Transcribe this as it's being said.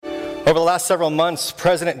Over the last several months,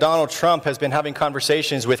 President Donald Trump has been having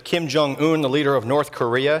conversations with Kim Jong-un, the leader of North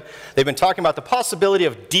Korea. They've been talking about the possibility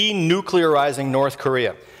of denuclearizing North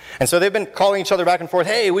Korea. And so they've been calling each other back and forth,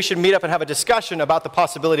 hey, we should meet up and have a discussion about the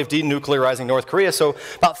possibility of denuclearizing North Korea. So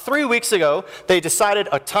about 3 weeks ago, they decided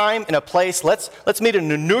a time and a place. Let's meet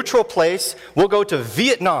in a neutral place. We'll go to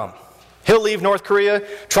Vietnam. He'll leave North Korea,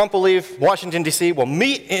 Trump will leave Washington, D.C. We'll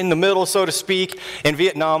meet in the middle, so to speak, in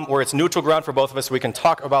Vietnam, where it's neutral ground for both of us, so we can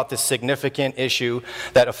talk about this significant issue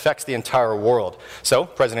that affects the entire world. So,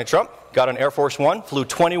 President Trump got on Air Force One, flew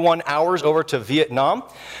 21 hours over to Vietnam.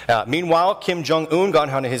 Meanwhile, Kim Jong-un got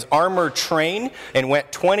on his armored train and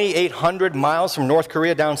went 2,800 miles from North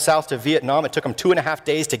Korea down south to Vietnam. It took him 2.5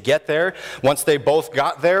 days to get there. Once they both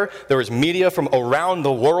got there was media from around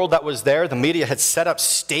the world that was there. The media had set up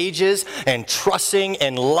stages and trussing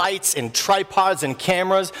and lights and tripods and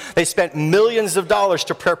cameras. They spent millions of dollars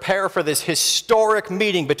to prepare for this historic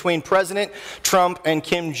meeting between President Trump and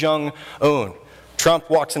Kim Jong-un.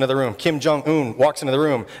 Trump walks into the room. Kim Jong-un walks into the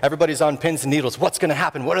room. Everybody's on pins and needles. What's going to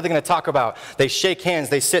happen? What are they going to talk about? They shake hands.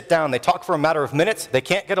 They sit down. They talk for a matter of minutes. They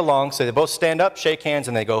can't get along, so they both stand up, shake hands,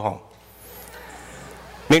 and they go home.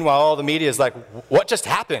 Meanwhile, all the media is like, what just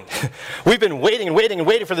happened? We've been waiting and waiting and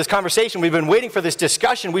waiting for this conversation. We've been waiting for this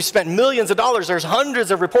discussion. We've spent millions of dollars. There's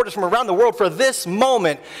hundreds of reporters from around the world for this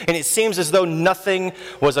moment, and it seems as though nothing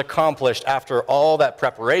was accomplished after all that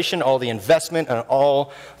preparation, all the investment, and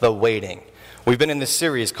all the waiting. We've been in this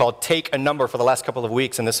series called Take a Number for the last couple of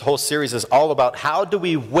weeks, and this whole series is all about how do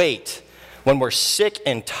we wait when we're sick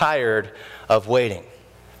and tired of waiting.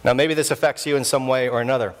 Now, maybe this affects you in some way or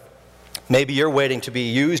another. Maybe you're waiting to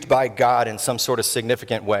be used by God in some sort of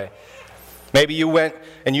significant way. Maybe you went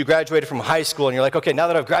and you graduated from high school and you're like, okay, now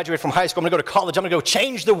that I've graduated from high school, I'm going to go to college. I'm going to go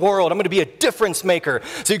change the world. I'm going to be a difference maker.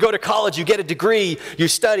 So you go to college, you get a degree, you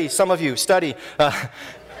study. Some of you study.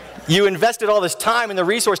 You invested all this time and the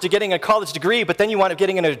resource to getting a college degree, but then you wind up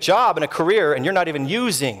getting in a job and a career, and you're not even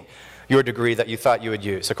using your degree that you thought you would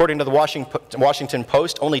use. According to the Washington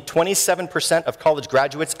Post, only 27% of college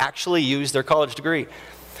graduates actually use their college degree,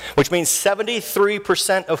 which means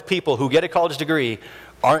 73% of people who get a college degree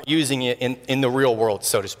aren't using it in the real world,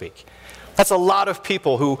 so to speak. That's a lot of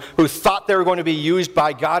people who thought they were going to be used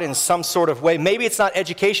by God in some sort of way. Maybe it's not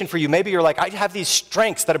education for you. Maybe you're like, I have these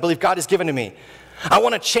strengths that I believe God has given to me. I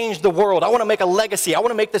want to change the world. I want to make a legacy. I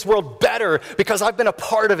want to make this world better because I've been a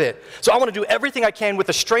part of it. So I want to do everything I can with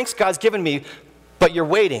the strengths God's given me, but you're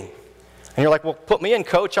waiting. And you're like, well, put me in,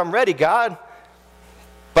 coach. I'm ready, God.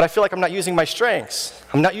 But I feel like I'm not using my strengths.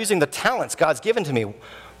 I'm not using the talents God's given to me.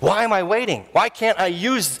 Why am I waiting? Why can't I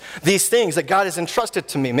use these things that God has entrusted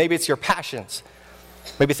to me? Maybe it's your passions.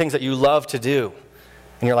 Maybe things that you love to do.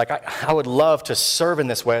 And you're like, I would love to serve in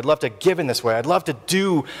this way. I'd love to give in this way. I'd love to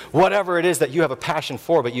do whatever it is that you have a passion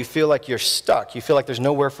for, but you feel like you're stuck. You feel like there's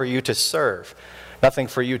nowhere for you to serve, nothing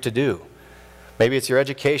for you to do. Maybe it's your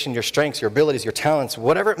education, your strengths, your abilities, your talents,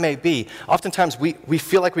 whatever it may be. Oftentimes we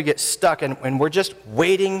feel like we get stuck and we're just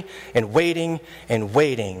waiting and waiting and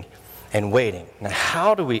waiting and waiting. Now,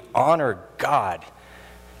 how do we honor God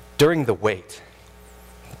during the wait?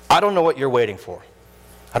 I don't know what you're waiting for.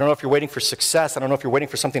 I don't know if you're waiting for success. I don't know if you're waiting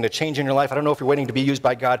for something to change in your life. I don't know if you're waiting to be used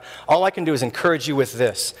by God. All I can do is encourage you with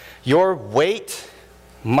this. Your wait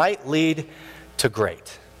might lead to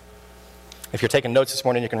great. If you're taking notes this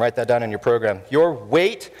morning, you can write that down in your program. Your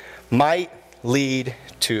wait might lead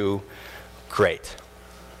to great.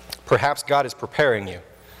 Perhaps God is preparing you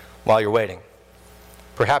while you're waiting.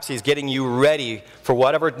 Perhaps he's getting you ready for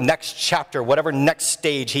whatever next chapter, whatever next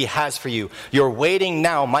stage he has for you. Your waiting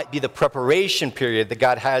now might be the preparation period that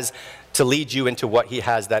God has to lead you into what he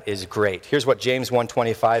has that is great. Here's what James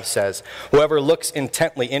 1:25 says. Whoever looks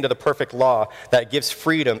intently into the perfect law that gives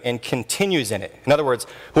freedom and continues in it. In other words,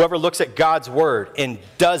 whoever looks at God's word and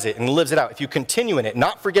does it and lives it out. If you continue in it,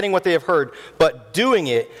 not forgetting what they have heard, but doing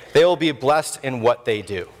it, they will be blessed in what they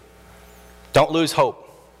do. Don't lose hope.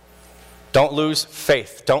 Don't lose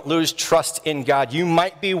faith. Don't lose trust in God. You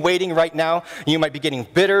might be waiting right now. You might be getting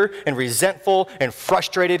bitter and resentful and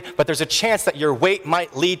frustrated, but there's a chance that your wait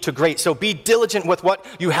might lead to great. So be diligent with what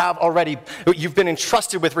you have already. You've been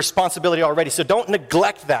entrusted with responsibility already, so don't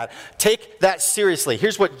neglect that. Take that seriously.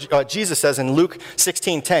 Here's what Jesus says in Luke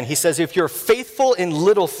 16:10. He says, if you're faithful in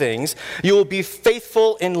little things, you will be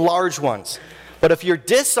faithful in large ones. But if you're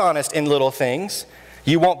dishonest in little things,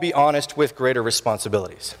 you won't be honest with greater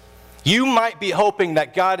responsibilities. You might be hoping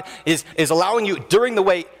that God is allowing you during the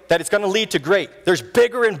wait that it's going to lead to great. There's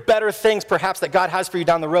bigger and better things perhaps that God has for you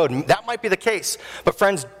down the road. And that might be the case. But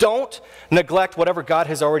friends, don't neglect whatever God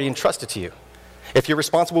has already entrusted to you. If you're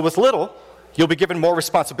responsible with little, you'll be given more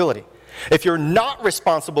responsibility. If you're not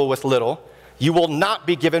responsible with little, you will not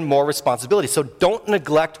be given more responsibility. So don't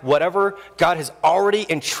neglect whatever God has already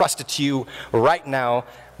entrusted to you right now,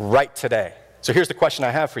 right today. So here's the question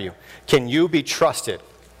I have for you. Can you be trusted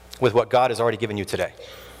with what God has already given you today?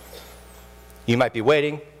 You might be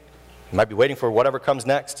waiting. You might be waiting for whatever comes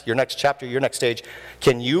next, your next chapter, your next stage.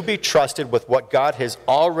 Can you be trusted with what God has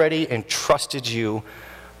already entrusted you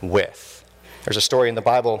with? There's a story in the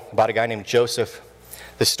Bible about a guy named Joseph.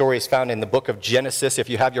 This story is found in the book of Genesis. If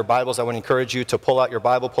you have your Bibles, I would encourage you to pull out your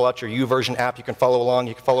Bible, pull out your YouVersion app. You can follow along.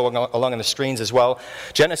 You can follow along on the screens as well.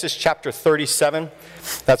 Genesis chapter 37,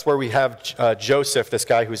 that's where we have Joseph, this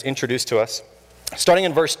guy who's introduced to us. Starting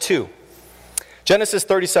in verse 2. Genesis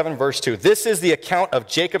 37, verse 2. This is the account of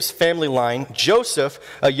Jacob's family line. Joseph,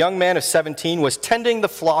 a young man of 17, was tending the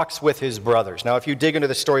flocks with his brothers. Now, if you dig into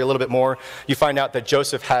the story a little bit more, you find out that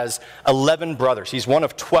Joseph has 11 brothers. He's one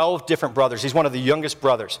of 12 different brothers. He's one of the youngest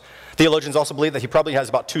brothers. Theologians also believe that he probably has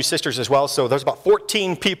about 2 sisters as well, so there's about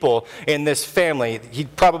 14 people in this family. He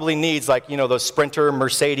probably needs, like, those Sprinter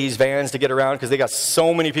Mercedes vans to get around because they got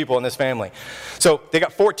so many people in this family. So they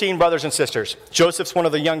got 14 brothers and sisters. Joseph's one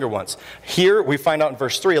of the younger ones. Here we find out in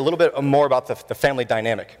verse 3 a little bit more about the family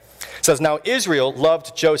dynamic. It says, now Israel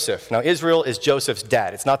loved Joseph. Now Israel is Joseph's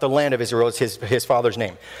dad. It's not the land of Israel, it's his father's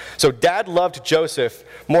name. So dad loved Joseph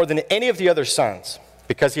more than any of the other sons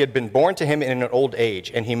because he had been born to him in an old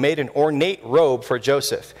age, and he made an ornate robe for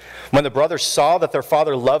Joseph. When the brothers saw that their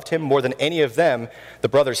father loved him more than any of them, the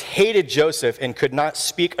brothers hated Joseph and could not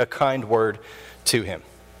speak a kind word to him.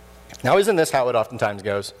 Now isn't this how it oftentimes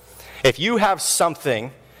goes? If you have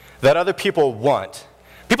something that other people want,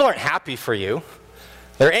 people aren't happy for you.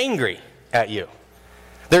 They're angry at you.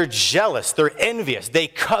 They're jealous. They're envious. They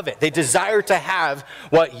covet. They desire to have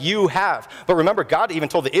what you have. But remember, God even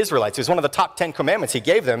told the Israelites, it was one of the top 10 commandments he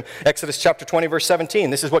gave them, Exodus chapter 20, verse 17.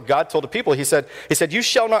 This is what God told the people. He said, you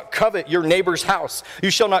shall not covet your neighbor's house. You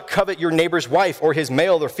shall not covet your neighbor's wife or his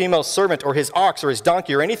male or female servant or his ox or his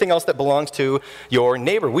donkey or anything else that belongs to your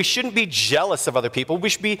neighbor. We shouldn't be jealous of other people. We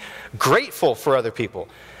should be grateful for other people.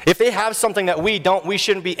 If they have something that we don't, we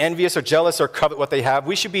shouldn't be envious or jealous or covet what they have.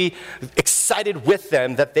 We should be excited with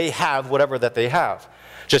them that they have whatever that they have.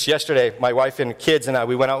 Just yesterday, my wife and kids and I,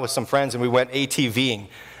 we went out with some friends and we went ATVing. I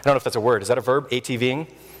don't know if that's a word. Is that a verb, ATVing?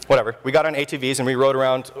 Whatever. We got on ATVs and we rode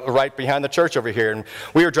around right behind the church over here. And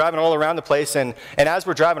we were driving all around the place. And as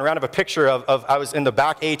we're driving around, I have a picture of I was in the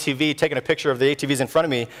back ATV taking a picture of the ATVs in front of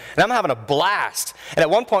me. And I'm having a blast. And at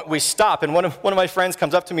one point we stop and one of my friends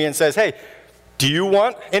comes up to me and says, hey, do you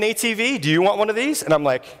want an ATV? Do you want one of these? And I'm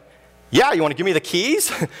like, yeah, you want to give me the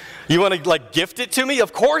keys? You want to gift it to me?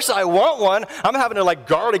 Of course I want one. I'm having to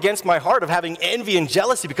guard against my heart of having envy and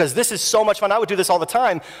jealousy because this is so much fun. I would do this all the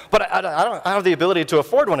time, but I don't have the ability to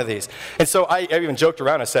afford one of these. And so I even joked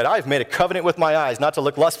around and said, I've made a covenant with my eyes not to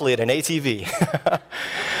look lustfully at an ATV.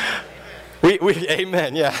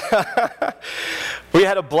 Amen, yeah. We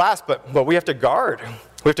had a blast, but we have to guard.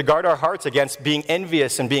 We have to guard our hearts against being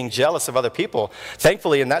envious and being jealous of other people.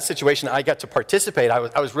 Thankfully, in that situation, I got to participate.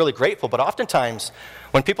 I was really grateful. But oftentimes,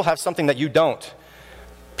 when people have something that you don't,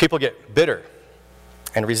 people get bitter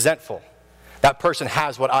and resentful. That person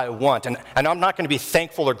has what I want. And I'm not going to be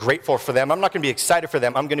thankful or grateful for them. I'm not going to be excited for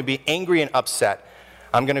them. I'm going to be angry and upset.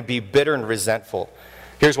 I'm going to be bitter and resentful.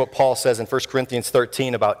 Here's what Paul says in 1 Corinthians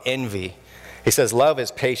 13 about envy. He says, love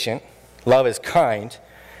is patient, love is kind,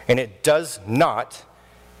 and it does not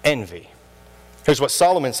envy. Here's what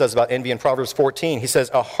Solomon says about envy in Proverbs 14. He says,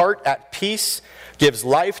 a heart at peace gives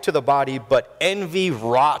life to the body, but envy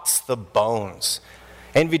rots the bones.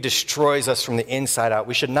 Envy destroys us from the inside out.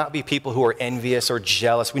 We should not be people who are envious or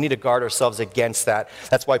jealous. We need to guard ourselves against that.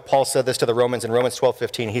 That's why Paul said this to the Romans in Romans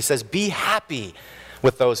 12:15. He says, be happy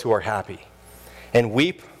with those who are happy and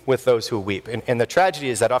weep with those who weep. And the tragedy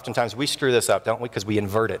is that oftentimes we screw this up, don't we? Because we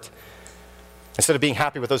invert it. Instead of being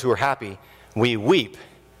happy with those who are happy, we weep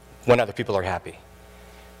when other people are happy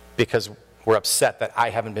because we're upset that I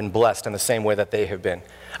haven't been blessed in the same way that they have been.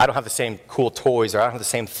 I don't have the same cool toys or I don't have the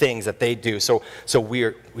same things that they do. So we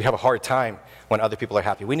have a hard time when other people are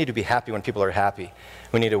happy. We need to be happy when people are happy.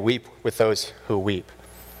 We need to weep with those who weep.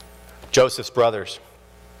 Joseph's brothers,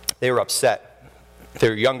 they were upset.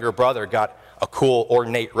 Their younger brother got a cool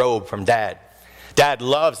ornate robe from dad. Dad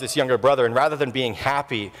loves this younger brother, and rather than being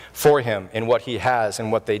happy for him in what he has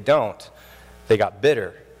and what they don't, they got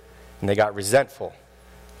bitter. And they got resentful.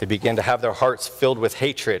 They began to have their hearts filled with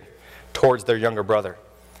hatred towards their younger brother.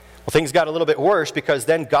 Well, things got a little bit worse because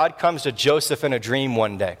then God comes to Joseph in a dream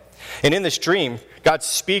one day. And in this dream, God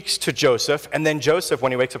speaks to Joseph, and then Joseph,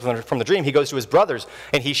 when he wakes up from the dream, he goes to his brothers,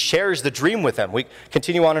 and he shares the dream with them. We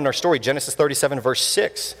continue on in our story, Genesis 37, verse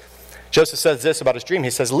 6. Joseph says this about his dream. He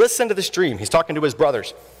says, listen to this dream. He's talking to his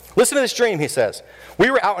brothers. Listen to this dream, he says.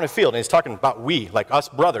 We were out in a field, and he's talking about we, like us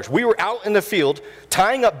brothers. We were out in the field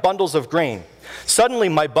tying up bundles of grain. Suddenly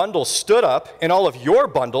my bundle stood up, and all of your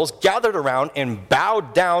bundles gathered around and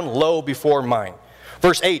bowed down low before mine.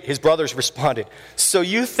 Verse 8, his brothers responded, so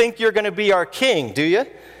you think you're going to be our king, do you?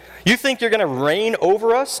 You think you're going to reign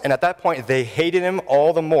over us? And at that point, they hated him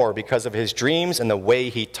all the more because of his dreams and the way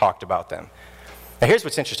he talked about them. Now here's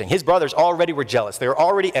what's interesting. His brothers already were jealous. They were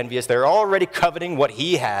already envious. They were already coveting what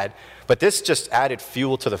he had. But this just added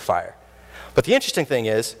fuel to the fire. But the interesting thing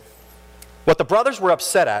is, what the brothers were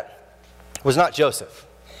upset at was not Joseph.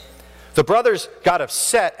 The brothers got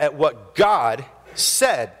upset at what God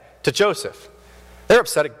said to Joseph. They were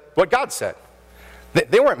upset at what God said.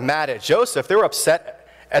 They weren't mad at Joseph. They were upset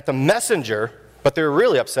at the messenger, but they were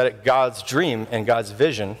really upset at God's dream and God's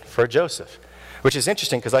vision for Joseph, which is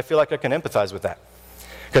interesting because I feel like I can empathize with that.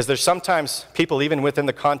 Because there's sometimes people, even within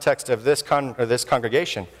the context of this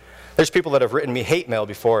congregation, there's people that have written me hate mail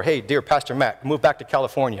before. Hey, dear Pastor Matt, move back to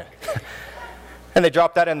California. And they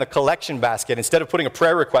drop that in the collection basket. Instead of putting a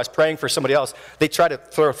prayer request, praying for somebody else, they try to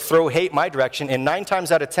throw hate my direction. And 9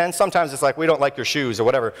 times out of 10, sometimes it's like, we don't like your shoes or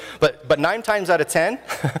whatever. But 9 times out of 10,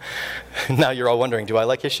 now you're all wondering, do I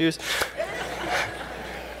like his shoes?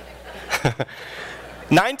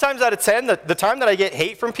 9 times out of 10, the time that I get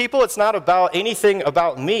hate from people, it's not about anything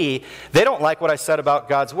about me. They don't like what I said about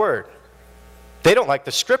God's word. They don't like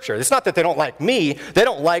the scripture. It's not that they don't like me. They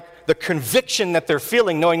don't like the conviction that they're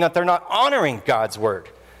feeling knowing that they're not honoring God's word.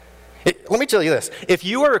 Let me tell you this. If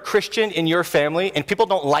you are a Christian in your family and people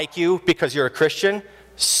don't like you because you're a Christian,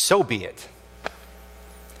 so be it.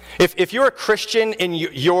 If you're a Christian in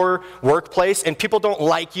your workplace and people don't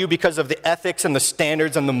like you because of the ethics and the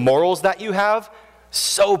standards and the morals that you have,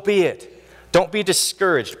 so be it. Don't be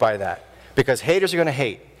discouraged by that, because haters are going to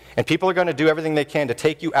hate, and people are going to do everything they can to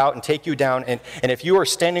take you out and take you down, and if you are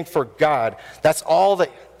standing for God, that's all that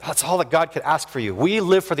God could ask for you. We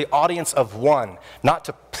live for the audience of one, not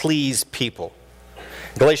to please people.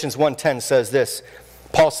 Galatians 1:10 says this.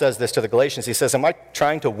 Paul says this to the Galatians. He says, am I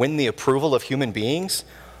trying to win the approval of human beings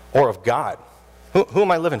or of God? Who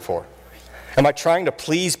am I living for? Am I trying to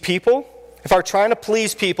please people? If I were trying to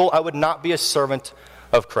please people, I would not be a servant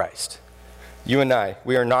of Christ. You and I,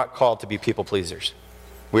 we are not called to be people pleasers.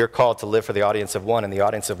 We are called to live for the audience of one, and the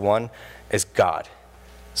audience of one is God.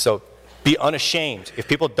 So be unashamed. If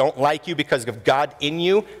people don't like you because of God in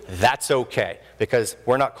you, that's okay, because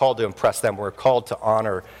we're not called to impress them. We're called to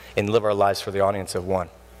honor and live our lives for the audience of one.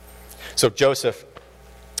 So Joseph,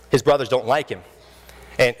 his brothers don't like him,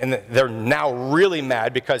 and they're now really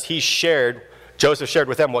mad because Joseph shared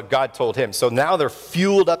with them what God told him. So now they're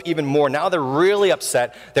fueled up even more. Now they're really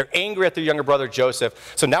upset. They're angry at their younger brother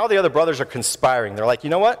Joseph. So now the other brothers are conspiring. They're like, you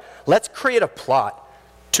know what? Let's create a plot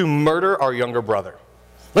to murder our younger brother.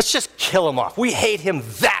 Let's just kill him off. We hate him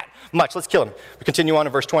that much. Let's kill him. We continue on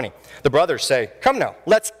in verse 20. The brothers say, come now,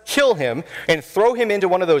 let's kill him and throw him into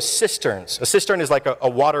one of those cisterns. A cistern is like a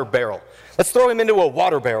water barrel. Let's throw him into a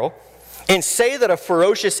water barrel and say that a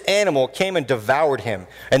ferocious animal came and devoured him,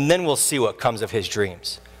 and then we'll see what comes of his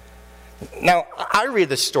dreams. Now, I read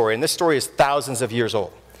this story, and this story is thousands of years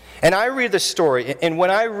old. And I read this story, and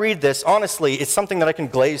when I read this, honestly, it's something that I can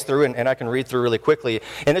glaze through and I can read through really quickly.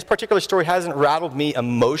 And this particular story hasn't rattled me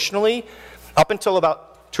emotionally up until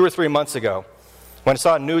about 2 or 3 months ago, when I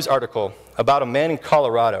saw a news article about a man in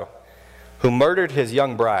Colorado who murdered his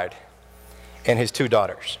young bride and his 2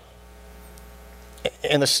 daughters.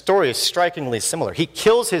 And the story is strikingly similar. He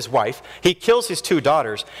kills his wife, he kills his 2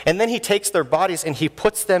 daughters, and then he takes their bodies and he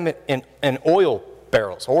puts them in oil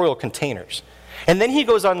barrels, oil containers. And then he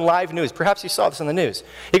goes on live news. Perhaps you saw this in the news.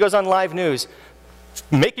 He goes on live news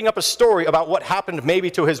making up a story about what happened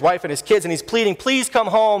maybe to his wife and his kids, and he's pleading, please come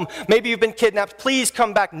home. Maybe you've been kidnapped. Please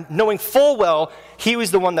come back, knowing full well he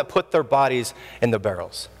was the one that put their bodies in the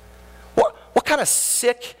barrels. What kind of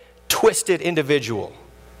sick, twisted individual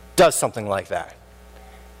does something like that?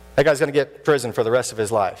 That guy's going to get prison for the rest of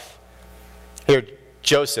his life. Here,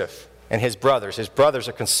 Joseph and his brothers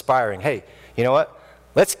are conspiring. Hey, you know what?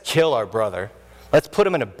 Let's kill our brother. Let's put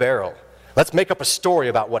him in a barrel. Let's make up a story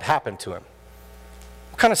about what happened to him.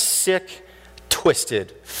 What kind of sick,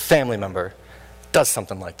 twisted family member does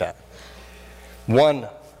something like that? One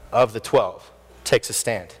of the 12 takes a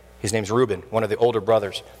stand. His name's Reuben, one of the older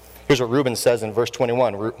brothers. Here's what Reuben says in verse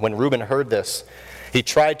 21. When Reuben heard this, he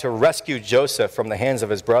tried to rescue Joseph from the hands of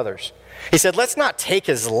his brothers. He said, let's not take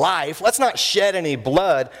his life. Let's not shed any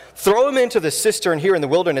blood. Throw him into the cistern here in the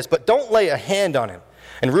wilderness, but don't lay a hand on him.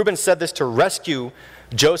 And Reuben said this to rescue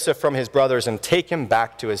Joseph from his brothers and take him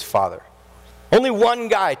back to his father. Only one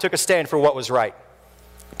guy took a stand for what was right.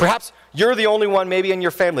 Perhaps you're the only one maybe in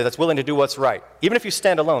your family that's willing to do what's right. Even if you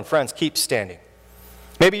stand alone, friends, keep standing.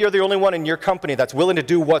 Maybe you're the only one in your company that's willing to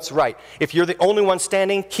do what's right. If you're the only one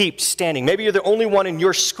standing, keep standing. Maybe you're the only one in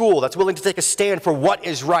your school that's willing to take a stand for what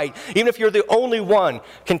is right. Even if you're the only one,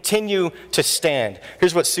 continue to stand.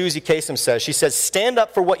 Here's what Susie Kasem says. She says, stand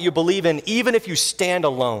up for what you believe in, even if you stand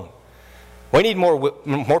alone. We need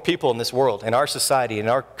more people in this world, in our society, in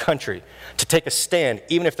our country, to take a stand,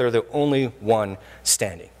 even if they're the only one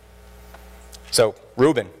standing. So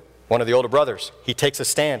Reuben, one of the older brothers, he takes a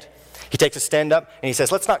stand. He takes a stand up and he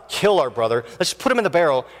says, let's not kill our brother. Let's just put him in the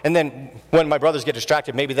barrel. And then when my brothers get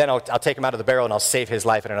distracted, maybe then I'll take him out of the barrel and I'll save his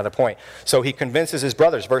life at another point. So he convinces his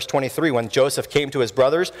brothers. Verse 23, when Joseph came to his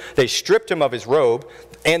brothers, they stripped him of his robe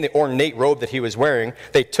and the ornate robe that he was wearing.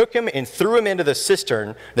 They took him and threw him into the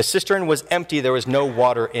cistern. The cistern was empty. There was no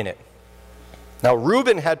water in it. Now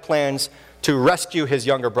Reuben had plans to rescue his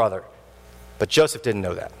younger brother, but Joseph didn't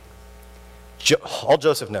know that. All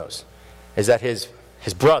Joseph knows is that his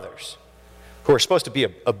brothers, who are supposed to be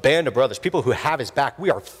a band of brothers, people who have his back,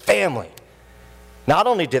 we are family. Not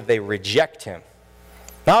only did they reject him,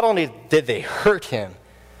 not only did they hurt him,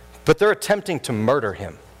 but they're attempting to murder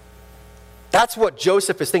him. That's what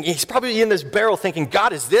Joseph is thinking. He's probably in this barrel thinking,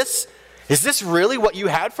 God, is this really what you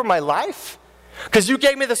had for my life? Because you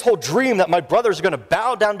gave me this whole dream that my brothers are going to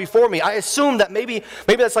bow down before me. I assume that maybe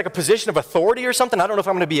that's like a position of authority or something. I don't know if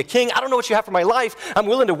I'm going to be a king. I don't know what you have for my life. I'm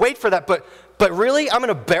willing to wait for that. But really, I'm in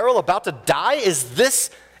a barrel about to die? Is this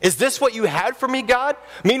what you had for me, God?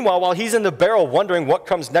 Meanwhile, while he's in the barrel wondering what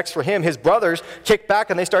comes next for him, his brothers kick back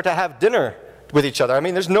and they start to have dinner with each other. I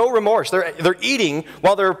mean, there's no remorse. They're eating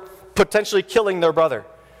while they're potentially killing their brother.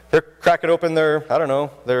 They're cracking open their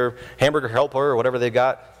hamburger helper or whatever they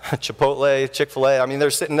got, Chipotle, Chick-fil-A. I mean,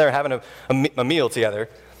 they're sitting there having a meal together.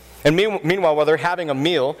 And meanwhile, while they're having a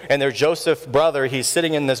meal, and their Joseph brother, he's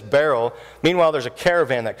sitting in this barrel, meanwhile, there's a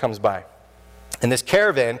caravan that comes by. And this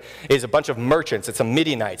caravan is a bunch of merchants. It's a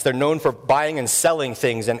Midianites. They're known for buying and selling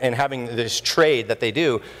things and having this trade that they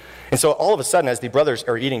do. And so all of a sudden, as the brothers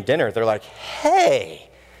are eating dinner, they're like, hey,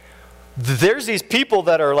 there's these people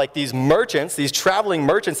that are like these merchants, these traveling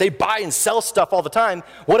merchants. They buy and sell stuff all the time.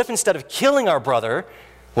 What if instead of killing our brother,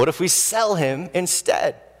 what if we sell him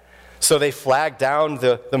instead? So they flag down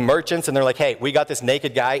the merchants and they're like, hey, we got this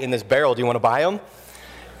naked guy in this barrel. Do you want to buy him?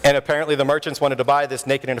 And apparently the merchants wanted to buy this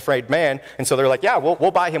naked and afraid man. And so they're like, yeah,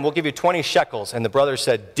 we'll buy him. We'll give you 20 shekels. And the brothers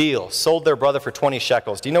said, deal. Sold their brother for 20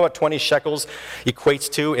 shekels. Do you know what 20 shekels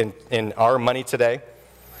equates to in our money today?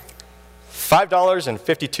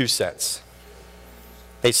 $5.52.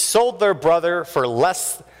 They sold their brother for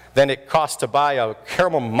less than it cost to buy a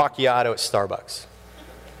caramel macchiato at Starbucks.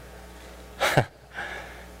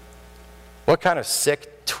 What kind of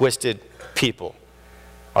sick, twisted people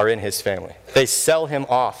are in his family? They sell him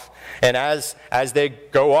off. And as they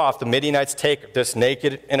go off, the Midianites take this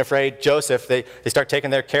naked and afraid Joseph. They start taking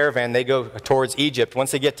their caravan. They go towards Egypt.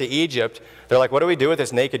 Once they get to Egypt, they're like, what do we do with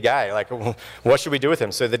this naked guy? Like, what should we do with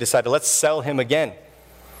him? So they decided, let's sell him again.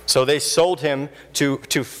 So they sold him to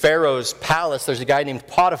Pharaoh's palace. There's a guy named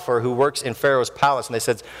Potiphar who works in Pharaoh's palace. And they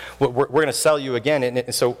said, we're going to sell you again.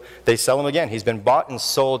 And so they sell him again. He's been bought and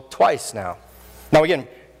sold twice now. Now again,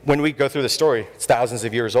 when we go through the story, it's thousands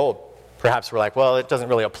of years old. Perhaps we're like, well, it doesn't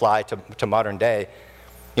really apply to modern day.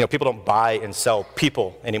 You know, people don't buy and sell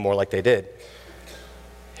people anymore like they did.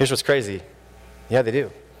 Here's what's crazy. Yeah, they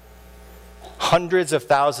do. Hundreds of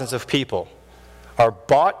thousands of people are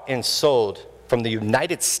bought and sold from the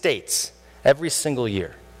United States every single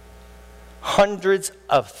year. Hundreds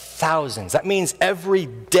of thousands. That means every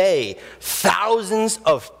day, thousands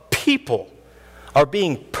of people are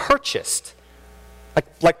being purchased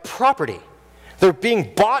like property. They're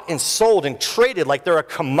being bought and sold and traded like they're a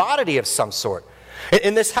commodity of some sort.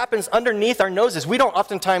 And this happens underneath our noses. We don't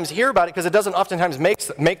oftentimes hear about it because it doesn't oftentimes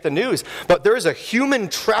make the news. But there is a human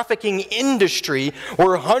trafficking industry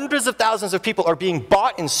where hundreds of thousands of people are being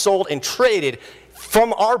bought and sold and traded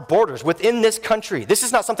from our borders within this country. This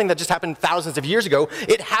is not something that just happened thousands of years ago.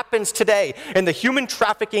 It happens today. And the human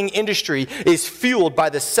trafficking industry is fueled by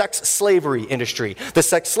the sex slavery industry. The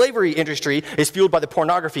sex slavery industry is fueled by the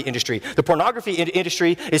pornography industry. The pornography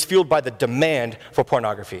industry is fueled by the demand for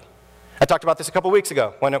pornography. I talked about this a couple weeks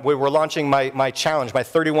ago when we were launching my challenge, my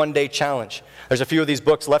 31-day challenge. There's a few of these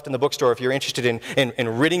books left in the bookstore if you're interested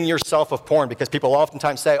in ridding yourself of porn, because people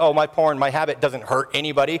oftentimes say, oh, my habit doesn't hurt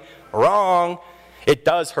anybody. Wrong. It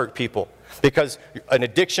does hurt people, because an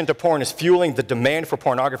addiction to porn is fueling the demand for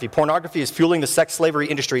pornography. Pornography is fueling the sex slavery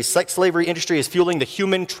industry. Sex slavery industry is fueling the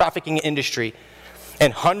human trafficking industry.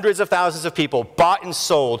 And hundreds of thousands of people bought and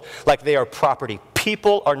sold like they are property.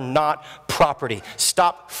 People are not property.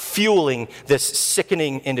 Stop fueling this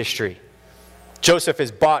sickening industry. Joseph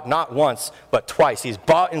is bought not once, but twice. He's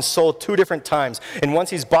bought and sold 2 different times. And once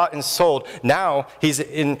he's bought and sold, now he's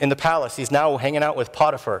in the palace. He's now hanging out with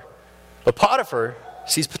Potiphar. But Potiphar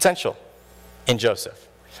sees potential in Joseph.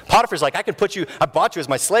 Potiphar's like, I bought you as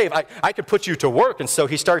my slave. I could put you to work. And so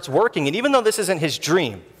he starts working. And even though this isn't his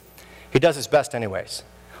dream, he does his best anyways,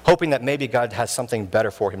 hoping that maybe God has something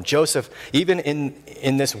better for him. Joseph, even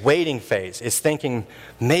in this waiting phase, is thinking,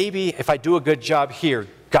 maybe if I do a good job here,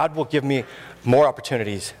 God will give me more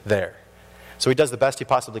opportunities there. So he does the best he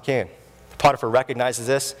possibly can. Potiphar recognizes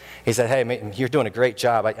this. He said, hey, man, you're doing a great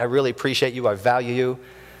job. I really appreciate you. I value you.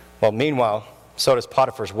 Well, meanwhile, so does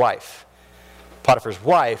Potiphar's wife. Potiphar's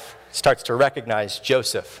wife starts to recognize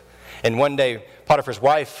Joseph. And one day, Potiphar's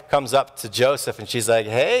wife comes up to Joseph and she's like,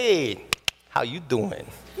 hey, how you doing?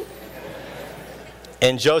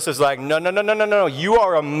 And Joseph's like, no. You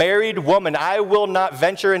are a married woman. I will not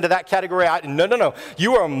venture into that category. No.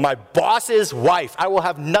 You are my boss's wife. I will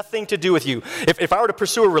have nothing to do with you. If I were to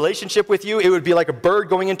pursue a relationship with you, it would be like a bird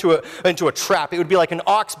going into a trap. It would be like an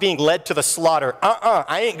ox being led to the slaughter.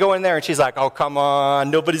 I ain't going there. And she's like, oh, come on.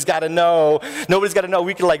 Nobody's got to know. Nobody's got to know.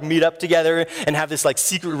 We can like meet up together and have this like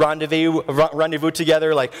secret rendezvous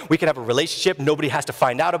together. Like we can have a relationship. Nobody has to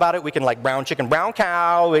find out about it. We can like brown chicken, brown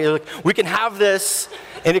cow. We can have this.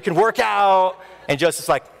 And it can work out. And Joseph's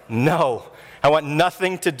like, no, I want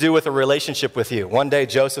nothing to do with a relationship with you. One day,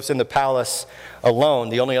 Joseph's in the palace alone.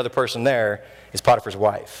 The only other person there is Potiphar's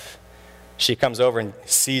wife. She comes over and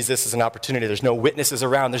sees this as an opportunity. There's no witnesses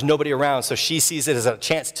around. There's nobody around. So she sees it as a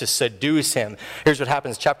chance to seduce him. Here's what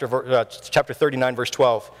happens, chapter 39, verse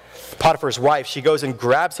 12. Potiphar's wife, she goes and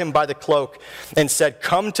grabs him by the cloak and said,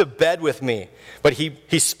 come to bed with me. But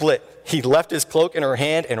he split. He left his cloak in her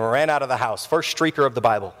hand and ran out of the house. First streaker of the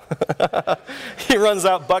Bible. He runs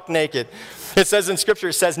out buck naked. It says in Scripture,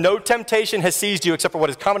 it says, no temptation has seized you except for what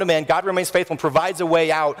is common to man. God remains faithful and provides a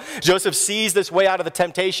way out. Joseph sees this way out of the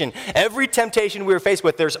temptation. Every temptation we are faced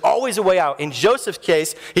with, there's always a way out. In Joseph's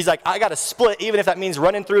case, he's like, I got to split, even if that means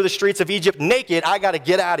running through the streets of Egypt naked. I got to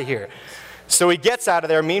get out of here. So he gets out of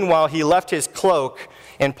there. Meanwhile, he left his cloak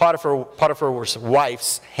in Potiphar's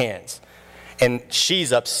wife's hands. And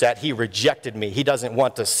she's upset. He rejected me. He doesn't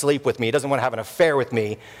want to sleep with me. He doesn't want to have an affair with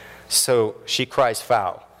me. So she cries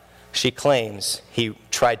foul. She claims he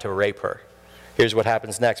tried to rape her. Here's what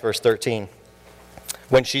happens next, verse 13.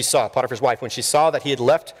 When she saw, Potiphar's wife, when she saw that he had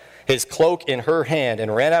left his cloak in her hand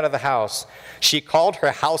and ran out of the house, she called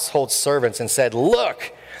her household servants and said,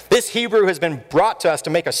 look, this Hebrew has been brought to us to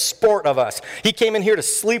make a sport of us. He came in here to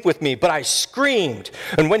sleep with me, but I screamed.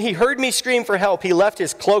 And when he heard me scream for help, he left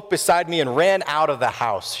his cloak beside me and ran out of the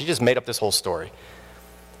house. She just made up this whole story.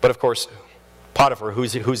 But of course, Potiphar,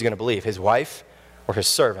 who's he going to believe? His wife or his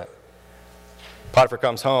servant? Potiphar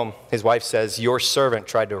comes home. His wife says, your servant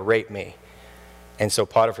tried to rape me. And so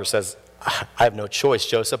Potiphar says, I have no choice,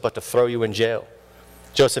 Joseph, but to throw you in jail.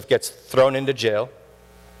 Joseph gets thrown into jail.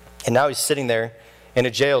 And now he's sitting there in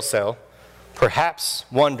a jail cell, perhaps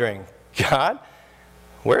wondering, God,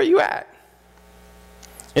 where are you at?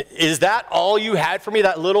 Is that all you had for me,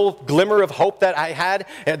 that little glimmer of hope that I had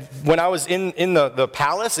when I was in the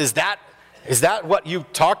palace? Is that what you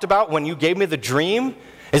talked about when you gave me the dream?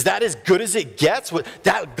 Is that as good as it gets?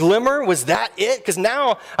 That glimmer, was that it? Because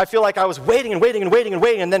now I feel like I was waiting,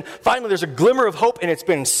 and then finally there's a glimmer of hope, and it's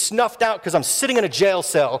been snuffed out because I'm sitting in a jail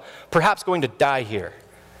cell, perhaps going to die here.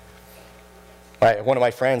 One of my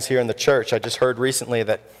friends here in the church, I just heard recently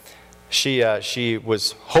that she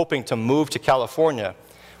was hoping to move to California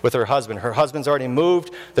with her husband. Her husband's already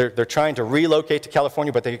moved. They're trying to relocate to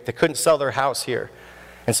California, but they couldn't sell their house here.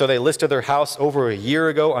 And so they listed their house over a year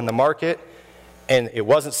ago on the market, and it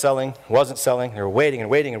wasn't selling. They were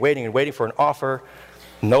waiting for an offer.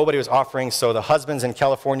 Nobody was offering, so the husband's in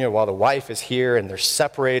California while the wife is here, and they're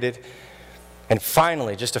separated. And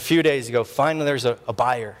finally, just a few days ago, there's a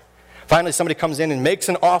buyer. Finally, somebody comes in and makes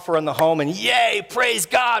an offer on the home, and yay, praise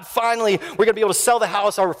God, finally, we're going to be able to sell the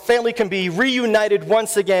house. Our family can be reunited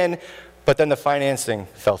once again. But then the financing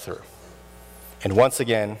fell through. And once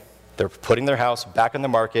again, they're putting their house back on the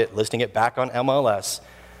market, listing it back on MLS.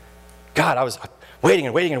 God, I was waiting,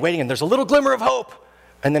 and there's a little glimmer of hope.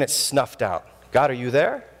 And then it's snuffed out. God, are you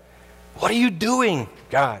there? What are you doing,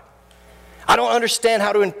 God? I don't understand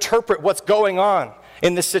how to interpret what's going on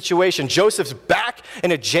in this situation. Joseph's back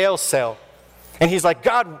in a jail cell. And he's like,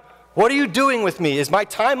 God, what are you doing with me? Is my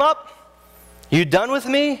time up? You done with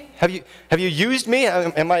me? Have you used me?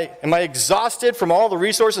 Am I exhausted from all the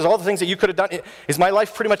resources, all the things that you could have done? Is my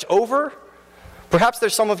life pretty much over? Perhaps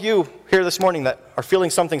there's some of you here this morning that are feeling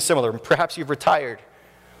something similar. Perhaps you've retired.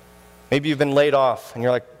 Maybe you've been laid off, and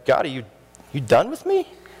you're like, God, are you done with me?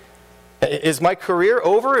 Is my career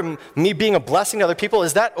over and me being a blessing to other people,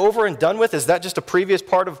 is that over and done with? Is that just a previous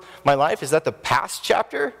part of my life? Is that the past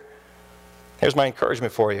chapter? Here's my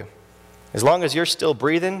encouragement for you. As long as you're still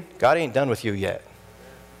breathing, God ain't done with you yet.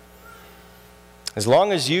 As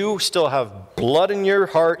long as you still have blood in your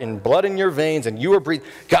heart and blood in your veins and you are breathing,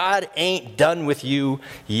 God ain't done with you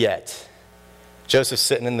yet. Joseph's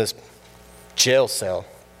sitting in this jail cell,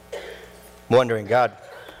 wondering, God,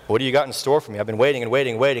 what do you got in store for me? I've been waiting and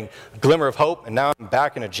waiting and waiting. A glimmer of hope, and now I'm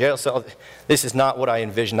back in a jail cell. This is not what I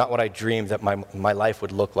envisioned, not what I dreamed that my life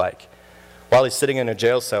would look like. While he's sitting in a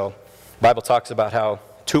jail cell, the Bible talks about how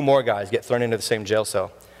two more guys get thrown into the same jail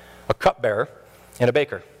cell. A cupbearer and a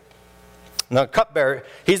baker. Now, a cupbearer,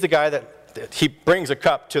 he's the guy that he brings a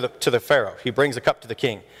cup to the Pharaoh. He brings a cup to the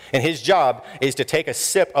king. And his job is to take a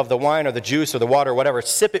sip of the wine or the juice or the water or whatever,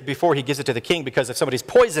 sip it before he gives it to the king, because if somebody's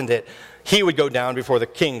poisoned it, he would go down before the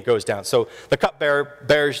king goes down. So the cupbearer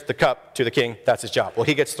bears the cup to the king. That's his job. Well,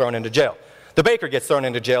 he gets thrown into jail. The baker gets thrown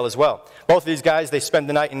into jail as well. Both of these guys, they spend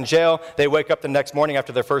the night in jail. They wake up the next morning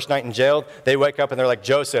after their first night in jail. They wake up and they're like,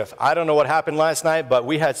 Joseph, I don't know what happened last night, but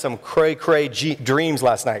we had some cray-cray dreams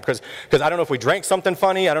last night. Because I don't know if we drank something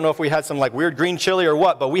funny. I don't know if we had some like weird green chili or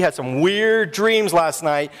what, but we had some weird dreams last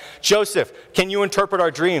night. Joseph, can you interpret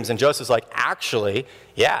our dreams? And Joseph's like, actually,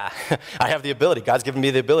 yeah, I have the ability. God's given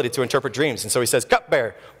me the ability to interpret dreams. And so he says,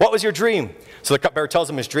 cupbearer, what was your dream? So the cupbearer tells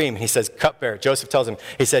him his dream. He says, cupbearer, Joseph tells him,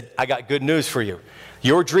 he said, I got good news for you.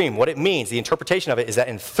 Your dream, what it means, the interpretation of it is that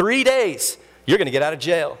in 3 days, you're going to get out of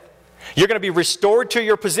jail. You're going to be restored to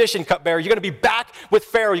your position, cupbearer. You're going to be back with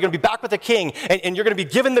Pharaoh. You're going to be back with the king, and you're going to be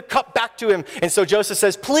given the cup back to him. And so Joseph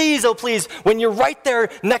says, please, oh please, when you're right there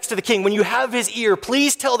next to the king, when you have his ear,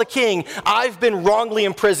 please tell the king, I've been wrongly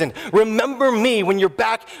imprisoned. Remember me when you're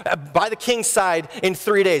back by the king's side in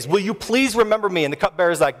 3 days. Will you please remember me? And the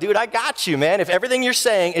cupbearer's like, dude, I got you, man. If everything you're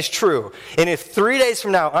saying is true, and if 3 days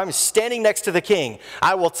from now I'm standing next to the king,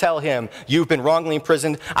 I will tell him, you've been wrongly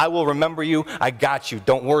imprisoned. I will remember you. I got you.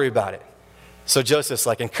 Don't worry about it. So Joseph's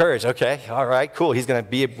like encouraged, okay, all right, cool. He's going to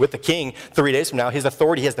be with the king 3 days from now. His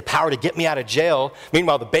authority, he has the power to get me out of jail.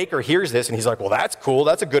 Meanwhile, the baker hears this, and he's like, well, that's cool.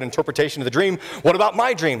 That's a good interpretation of the dream. What about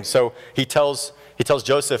my dream? So he tells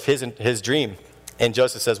Joseph his dream. And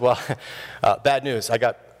Joseph says, well, bad news. I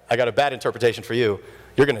got a bad interpretation for you.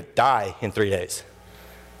 You're going to die in 3 days.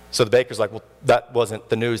 So the baker's like, well, that wasn't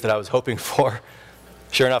the news that I was hoping for.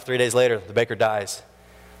 Sure enough, 3 days later, the baker dies.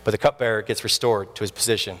 But the cupbearer gets restored to his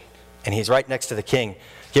position. And he's right next to the king,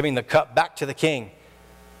 giving the cup back to the king.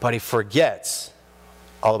 But he forgets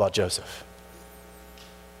all about Joseph.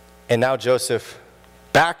 And now Joseph,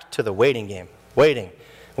 back to the waiting game. Waiting.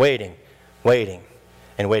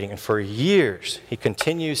 And for years, he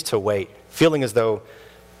continues to wait, feeling as though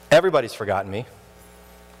everybody's forgotten me.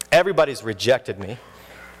 Everybody's rejected me.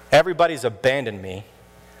 Everybody's abandoned me.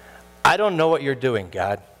 I don't know what you're doing,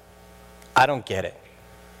 God. I don't get it.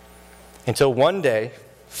 Until one day,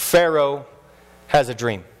 Pharaoh has a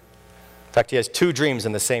dream. In fact, he has 2 dreams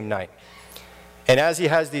in the same night. And as he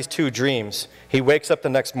has these 2 dreams, he wakes up the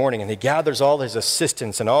next morning and he gathers all his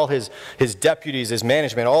assistants and all his deputies, his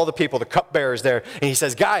management, all the people, the cupbearers there. And he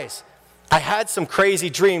says, guys, I had some crazy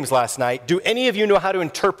dreams last night. Do any of you know how to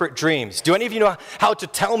interpret dreams? Do any of you know how to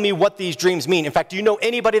tell me what these dreams mean? In fact, do you know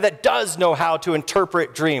anybody that does know how to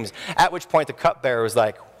interpret dreams? At which point the cupbearer was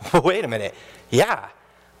like, wait a minute. Yeah.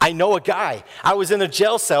 I know a guy. I was in a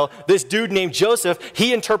jail cell. This dude named Joseph,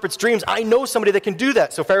 he interprets dreams. I know somebody that can do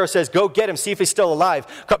that. So Pharaoh says, go get him, see if he's still alive.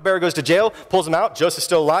 Cupbearer goes to jail, pulls him out. Joseph's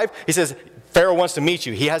still alive. He says, Pharaoh wants to meet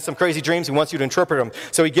you. He has some crazy dreams. He wants you to interpret them.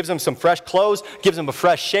 So he gives him some fresh clothes, gives him a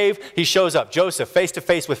fresh shave. He shows up. Joseph, face to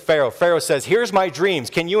face with Pharaoh. Pharaoh says, here's my dreams.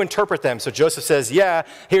 Can you interpret them? So Joseph says, yeah,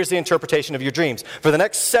 here's the interpretation of your dreams. For the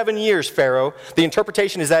next 7 years, Pharaoh, the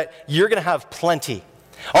interpretation is that you're going to have plenty.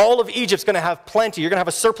 All of Egypt's going to have plenty. You're going to have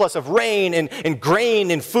a surplus of rain and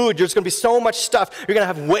grain and food. There's going to be so much stuff. You're going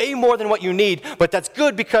to have way more than what you need. But that's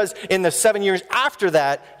good because in the 7 years after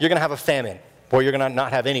that, you're going to have a famine or you're going to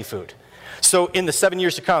not have any food. So in the 7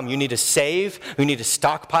 years to come, you need to save, you need to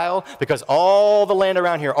stockpile, because all the land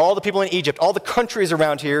around here, all the people in Egypt, all the countries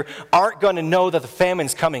around here aren't going to know that the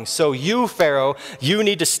famine's coming. So you, Pharaoh, you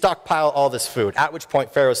need to stockpile all this food. At which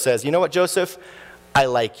point Pharaoh says, you know what, Joseph? I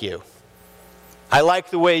like you. I like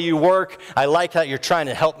the way you work. I like how you're trying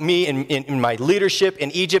to help me in my leadership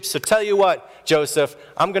in Egypt. So tell you what, Joseph,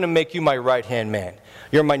 I'm going to make you my right-hand man.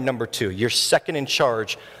 You're my number 2. You're second in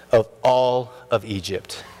charge of all of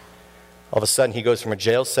Egypt. All of a sudden, he goes from a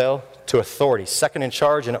jail cell to authority, second in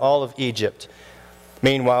charge in all of Egypt.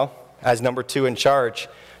 Meanwhile, as number 2 in charge,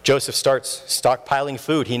 Joseph starts stockpiling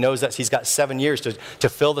food. He knows that he's got 7 years to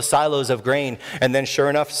fill the silos of grain. And then sure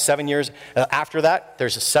enough, 7 years after that,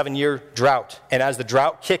 there's a 7-year drought. And as the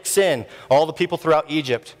drought kicks in, all the people throughout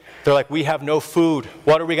Egypt, they're like, we have no food.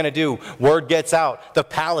 What are we going to do? Word gets out. The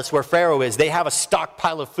palace where Pharaoh is, they have a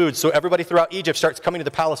stockpile of food. So everybody throughout Egypt starts coming to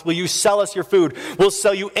the palace. Will you sell us your food? We'll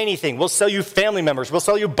sell you anything. We'll sell you family members. We'll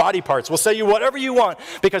sell you body parts. We'll sell you whatever you want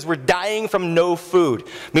because we're dying from no food.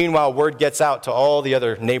 Meanwhile, word gets out to all the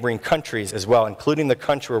other neighboring countries as well, including the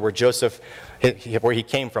country where Joseph, where he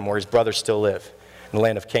came from, where his brothers still live, in the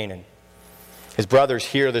land of Canaan. His brothers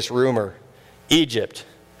hear this rumor. Egypt,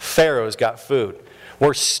 Pharaoh's got food.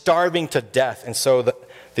 We're starving to death. And so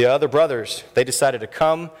the other brothers, they decided to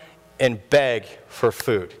come and beg for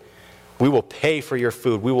food. We will pay for your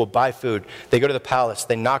food. We will buy food. They go to the palace.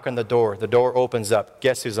 They knock on the door. The door opens up.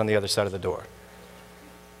 Guess who's on the other side of the door?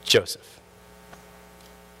 Joseph.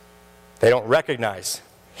 They don't recognize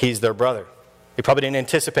he's their brother. They probably didn't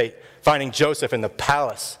anticipate finding Joseph in the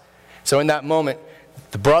palace. So in that moment,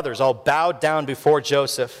 the brothers all bowed down before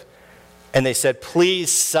Joseph. And they said, please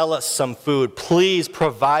sell us some food. Please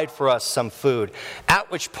provide for us some food. At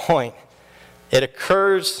which point, it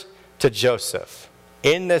occurs to Joseph.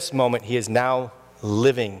 In this moment, he is now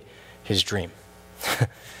living his dream.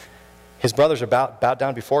 His brothers are bowed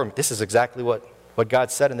down before him. This is exactly what God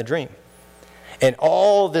said in the dream. And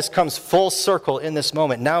all this comes full circle in this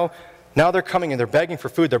moment. Now they're coming and they're begging for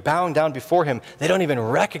food. They're bowing down before him. They don't even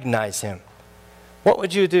recognize him. What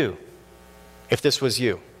would you do if this was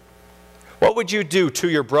you? What would you do to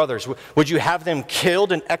your brothers? Would you have them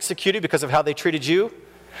killed and executed because of how they treated you?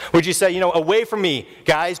 Would you say, away from me,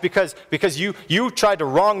 guys, because you tried to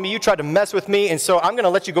wrong me, you tried to mess with me, and so I'm going to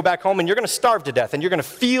let you go back home and you're going to starve to death and you're going to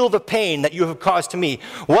feel the pain that you have caused to me.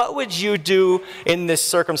 What would you do in this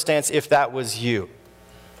circumstance if that was you?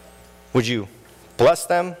 Would you bless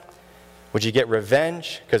them? Would you get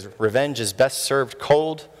revenge? Because revenge is best served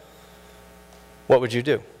cold. What would you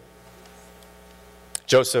do?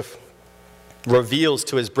 Joseph reveals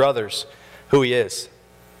to his brothers who he is.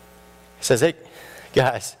 He says, hey,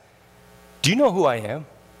 guys, do you know who I am?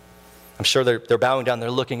 I'm sure they're bowing down,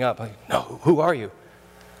 they're looking up. Like, no, who are you?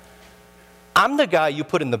 I'm the guy you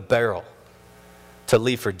put in the barrel to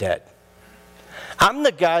leave for dead. I'm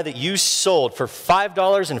the guy that you sold for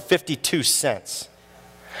 $5.52.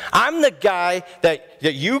 I'm the guy that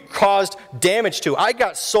you caused damage to. I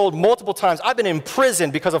got sold multiple times. I've been in prison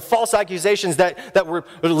because of false accusations that were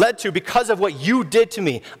led to because of what you did to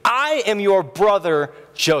me. I am your brother,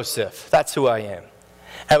 Joseph. That's who I am.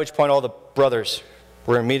 At which point all the brothers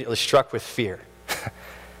were immediately struck with fear.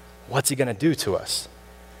 What's he going to do to us?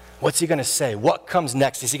 What's he going to say? What comes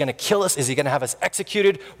next? Is he going to kill us? Is he going to have us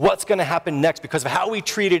executed? What's going to happen next because of how we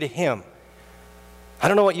treated him? I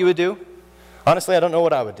don't know what you would do. Honestly, I don't know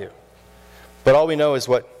what I would do. But all we know is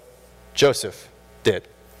what Joseph did.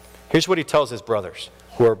 Here's what he tells his brothers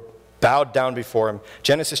who are bowed down before him.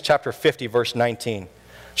 Genesis chapter 50, verse 19.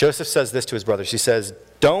 Joseph says this to his brothers. He says,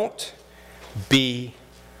 don't be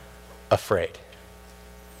afraid.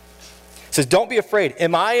 He says, don't be afraid.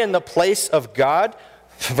 Am I in the place of God?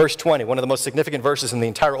 Verse 20, one of the most significant verses in the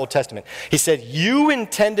entire Old Testament. He said, you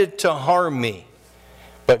intended to harm me,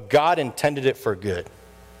 but God intended it for good.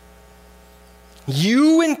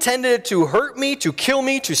 You intended it to hurt me, to kill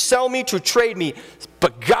me, to sell me, to trade me.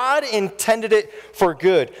 But God intended it for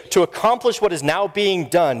good, to accomplish what is now being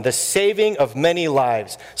done, the saving of many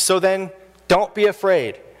lives. So then, don't be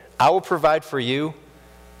afraid. I will provide for you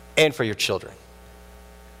and for your children.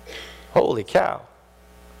 Holy cow.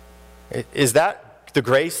 Is that the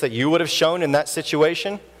grace that you would have shown in that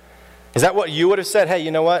situation? Is that what you would have said? Hey, you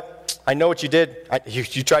know what? I know what you did.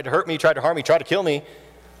 You tried to hurt me, tried to harm me, tried to kill me.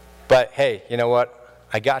 But hey, you know what?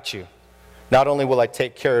 I got you. Not only will I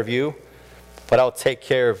take care of you, but I'll take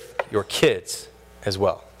care of your kids as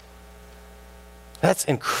well. That's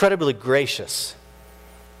incredibly gracious.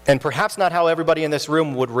 And perhaps not how everybody in this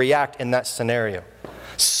room would react in that scenario.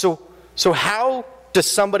 So how does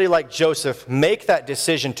somebody like Joseph make that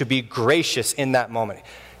decision to be gracious in that moment?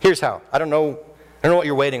 Here's how. I don't know what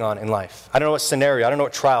you're waiting on in life. I don't know what scenario. I don't know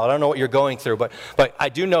what trial. I don't know what you're going through. But I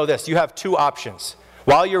do know this. You have two options.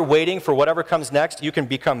 While you're waiting for whatever comes next, you can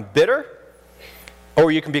become bitter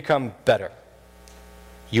or you can become better.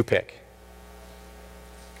 You pick.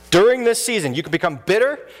 During this season, you can become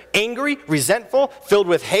bitter, angry, resentful, filled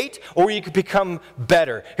with hate, or you can become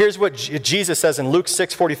better. Here's what Jesus says in Luke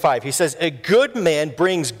 6:45. He says, a good man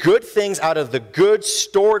brings good things out of the good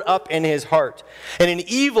stored up in his heart. And an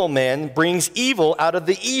evil man brings evil out of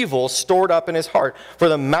the evil stored up in his heart. For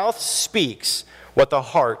the mouth speaks what the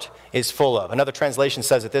heart is full of. Another translation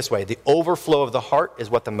says it this way: the overflow of the heart is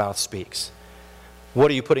what the mouth speaks. What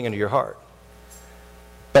are you putting into your heart?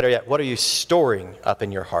 Better yet, what are you storing up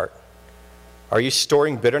in your heart? Are you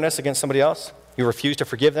storing bitterness against somebody else? You refuse to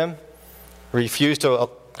forgive them? Refuse to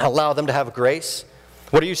allow them to have grace?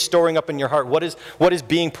 What are you storing up in your heart? What is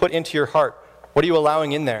being put into your heart? What are you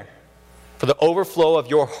allowing in there? For the overflow of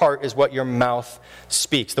your heart is what your mouth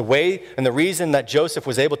speaks. The way and the reason that Joseph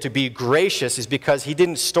was able to be gracious is because he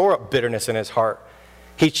didn't store up bitterness in his heart.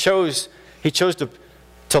 He chose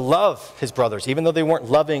to love his brothers, even though they weren't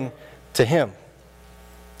loving to him.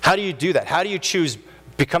 How do you do that? How do you choose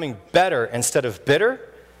becoming better instead of bitter?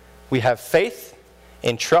 We have faith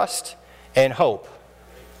and trust and hope.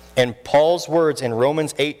 In Paul's words in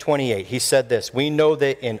Romans 8:28, he said this: we know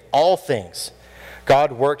that in all things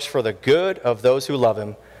God works for the good of those who love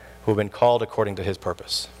him, who have been called according to his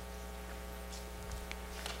purpose.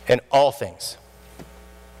 In all things.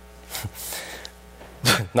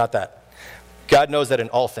 Not that. God knows that in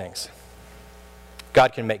all things,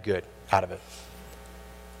 God can make good out of it.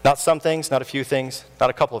 Not some things, not a few things, not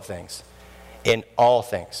a couple of things. In all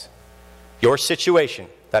things. Your situation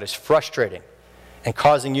that is frustrating and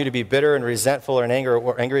causing you to be bitter and resentful or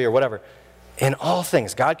angry or whatever, in all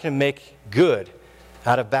things, God can make good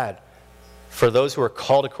out of bad for those who are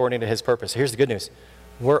called according to his purpose. Here's the good news.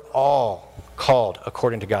 We're all called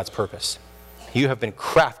according to God's purpose. You have been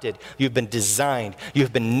crafted, you've been designed, you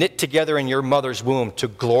have been knit together in your mother's womb to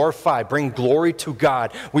glorify, bring glory to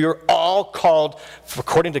God. We are all called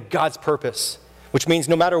according to God's purpose, which means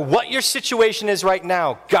no matter what your situation is right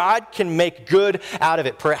now, God can make good out of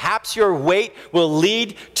it. Perhaps your wait will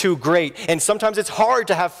lead to great. And sometimes it's hard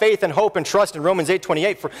to have faith and hope and trust in Romans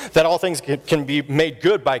 8:28 that all things can be made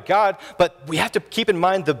good by God, but we have to keep in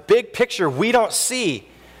mind the big picture we don't see.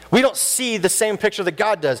 We don't see the same picture that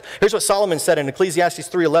God does. Here's what Solomon said in Ecclesiastes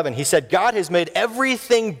 3:11. He said, God has made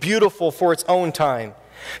everything beautiful for its own time.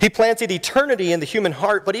 He planted eternity in the human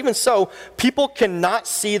heart, but even so, people cannot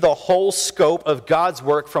see the whole scope of God's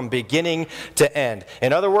work from beginning to end.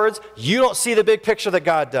 In other words, you don't see the big picture that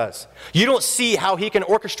God does. You don't see how he can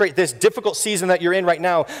orchestrate this difficult season that you're in right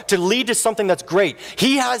now to lead to something that's great.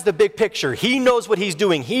 He has the big picture. He knows what he's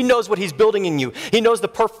doing. He knows what he's building in you. He knows the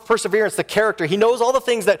perseverance, the character. He knows all the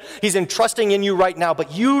things that he's entrusting in you right now,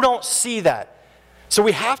 but you don't see that. So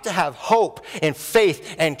we have to have hope and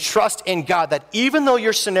faith and trust in God that even though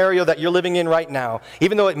your scenario that you're living in right now,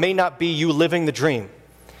 even though it may not be you living the dream,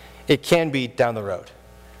 it can be down the road.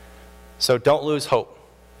 So don't lose hope.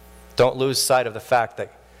 Don't lose sight of the fact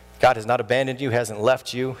that God has not abandoned you, hasn't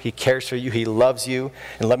left you. He cares for you. He loves you.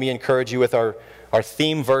 And let me encourage you with our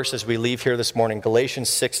theme verse as we leave here this morning. Galatians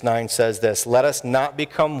 6:9 says this: let us not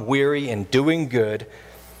become weary in doing good,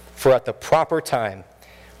 for at the proper time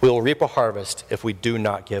we will reap a harvest if we do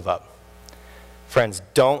not give up. Friends,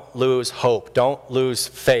 don't lose hope. Don't lose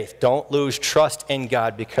faith. Don't lose trust in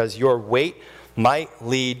God, because your wait might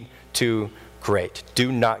lead to great.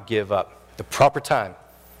 Do not give up. At the proper time,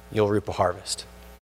 you'll reap a harvest.